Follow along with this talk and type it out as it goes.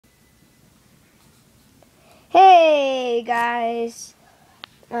Hey guys,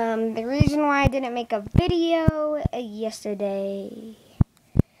 the reason why I didn't make a video yesterday,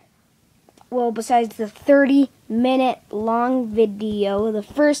 well, besides the 30-minute long video, the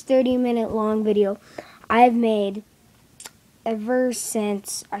first 30-minute long video I've made ever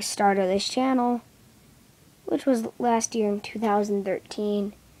since I started this channel, which was last year in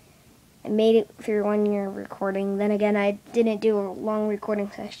 2013. I made it through 1 year recording. Then again, I didn't do a long recording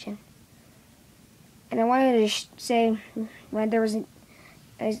session. And I wanted to say when there would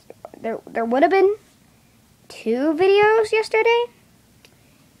have been 2 videos yesterday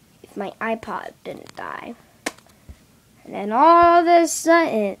if my iPod didn't die. And then all of a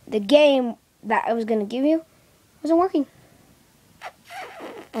sudden, the game that I was going to give you wasn't working.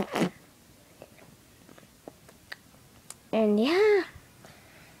 And yeah,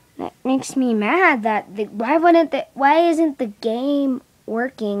 that makes me mad. Why isn't the game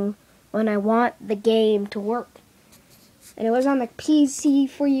working when I want the game to work? And it was on the PC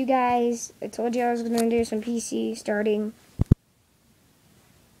for you guys. I told you I was going to do some PC, starting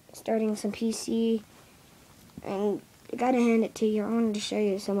some PC. And I got to hand it to you. I wanted to show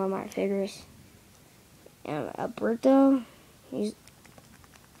you some of my figures. And Alberto, he's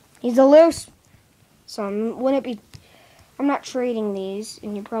a loose. So I'm not trading these.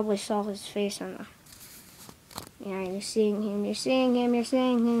 And you probably saw his face on the... Yeah, you're seeing him.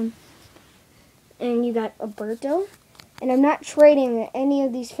 And you got Alberto. And I'm not trading any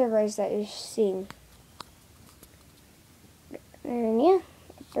of these figures that you're seeing. And yeah,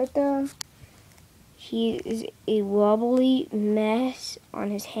 Alberto, he is a wobbly mess on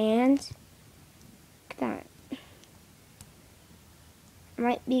his hands. Look at that. I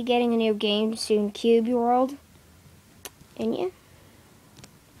might be getting a new game soon, Cube World. And yeah.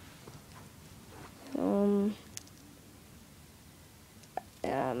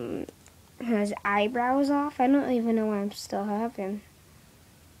 His eyebrows off. I don't even know why I'm still have him.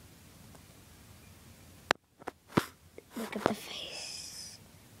 Look at the face.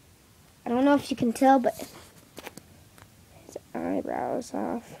 I don't know if you can tell, but his eyebrows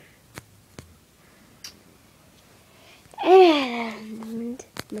off. And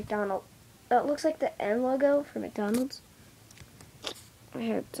McDonald's. That looks like the M logo for McDonald's. I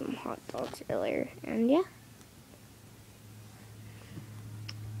had some hot dogs earlier, and yeah.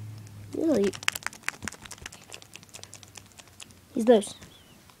 Really, he's loose.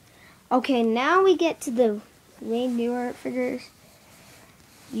 Okay, now we get to the Wayne Newer figures.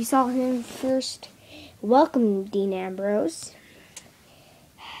 You saw him first. Welcome, Dean Ambrose.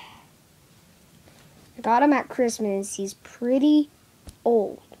 I got him at Christmas. He's pretty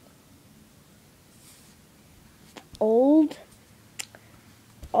old.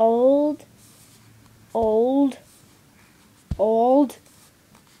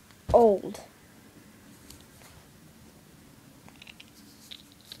 Old.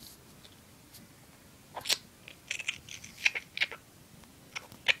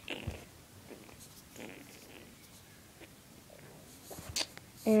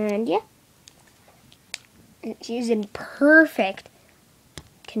 And yeah, he's in perfect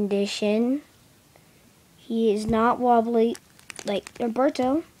condition. He is not wobbly like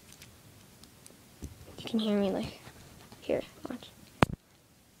Alberto. You can hear me like, here, watch.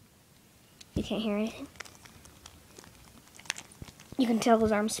 You can't hear anything. You can tell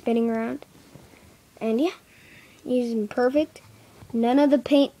his arm's spinning around. And yeah, he's in perfect. None of the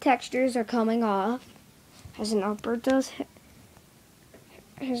paint textures are coming off. As in Alberto's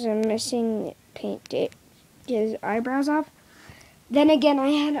has a missing paint, his eyebrows off. Then again, I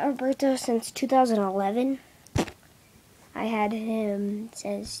had Alberto since 2011. I had him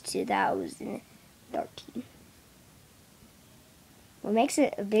since 2013. What makes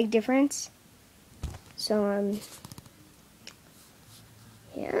it a big difference? So,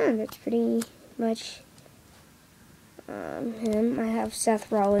 yeah, that's pretty much him. I have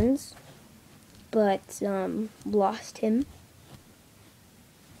Seth Rollins, but lost him.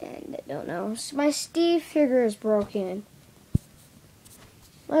 And I don't know. My Steve figure is broken.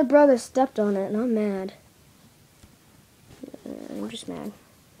 My brother stepped on it, and I'm mad. I'm just mad.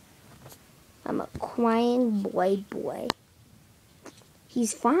 I'm a crying boy.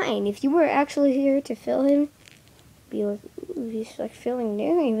 He's fine. If you were actually here to fill him, be like, ooh, he's like feeling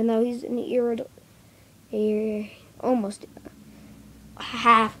new, even though he's an almost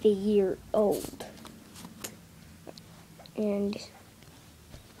half a year old. And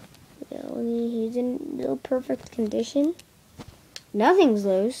he's in real perfect condition. Nothing's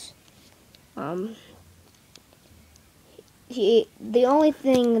loose. The only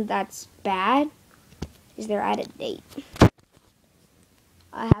thing that's bad is they're out of date.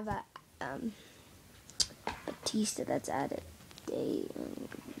 I have a Batista that's added.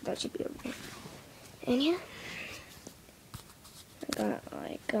 That should be okay. And yeah, I got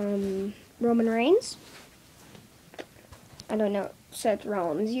like Roman Reigns. I don't know, Seth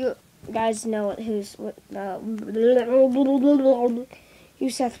Rollins. You guys know who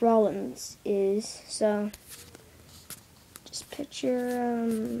Seth Rollins is. So just picture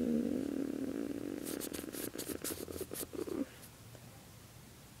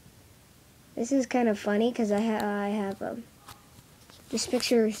this is kind of funny because I have this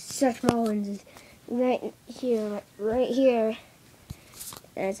picture of Seth Rollins is right here,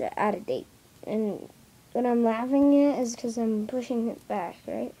 and it's out of date. And what I'm laughing at is because I'm pushing it back,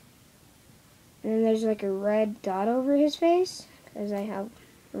 right? And then there's like a red dot over his face because I have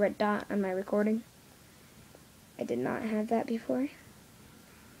a red dot on my recording. I did not have that before.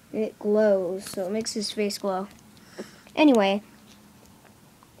 It glows, so it makes his face glow. Anyway,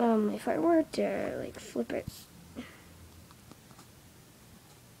 if I were to like flip it,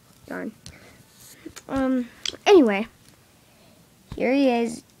 darn. Anyway, here he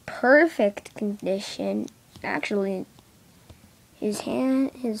is, perfect condition. Actually,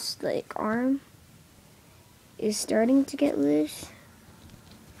 his like arm is starting to get loose.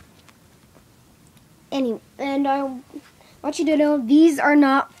 Anyway, and I want you to know these are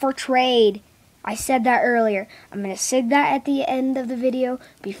not for trade. I said that earlier. I'm going to say that at the end of the video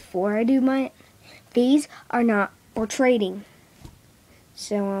before I do mine. These are not for trading.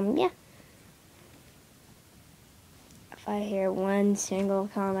 So, yeah. If I hear one single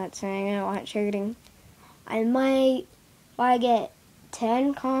comment saying I want trading, if I get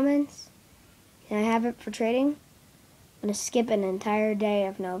 10 comments and I have it for trading, I'm going to skip an entire day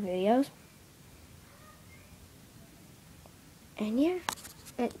of no videos. And yeah,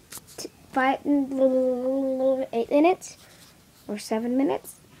 8 minutes, or 7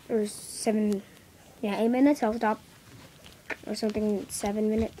 minutes, or 8 minutes, I'll stop, or something, 7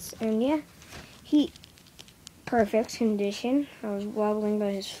 minutes, and yeah, perfect condition. I was wobbling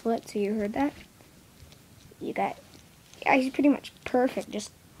by his foot, so you heard that. Yeah, he's pretty much perfect,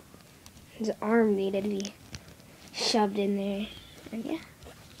 just his arm needed to be shoved in there, and yeah,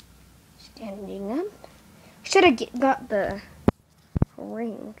 standing up. Should have got the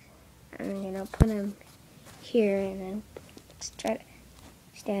ring and put him here and then try to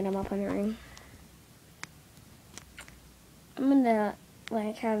stand him up on the ring. I'm gonna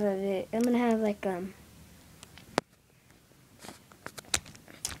have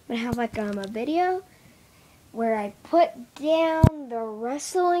a video where I put down the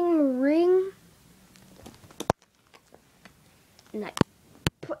wrestling ring and I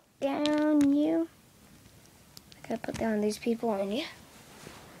put down you. I gotta put down these people and yeah.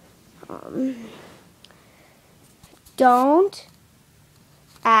 Don't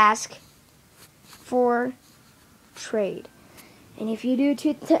ask for trade. And if you do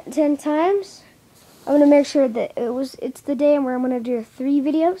 10 times, I'm gonna make sure that it's the day where I'm gonna do 3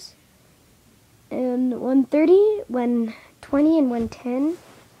 videos. And 1:30, 1:20, and 1:10,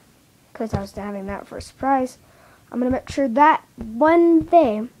 because I was having that for a surprise. I'm gonna make sure that one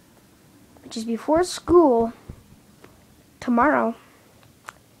day, which is before school, tomorrow,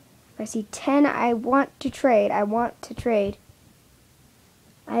 if I see 10 I want to trade, I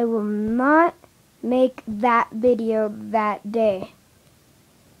will not make that video that day.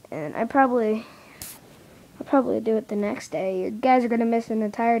 And I'll probably do it the next day. You guys are gonna miss an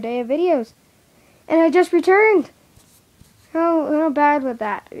entire day of videos. And I just returned. How bad would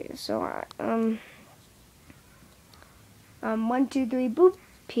that be? So 1, 2, 3, boop,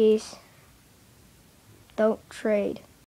 peace. Don't trade.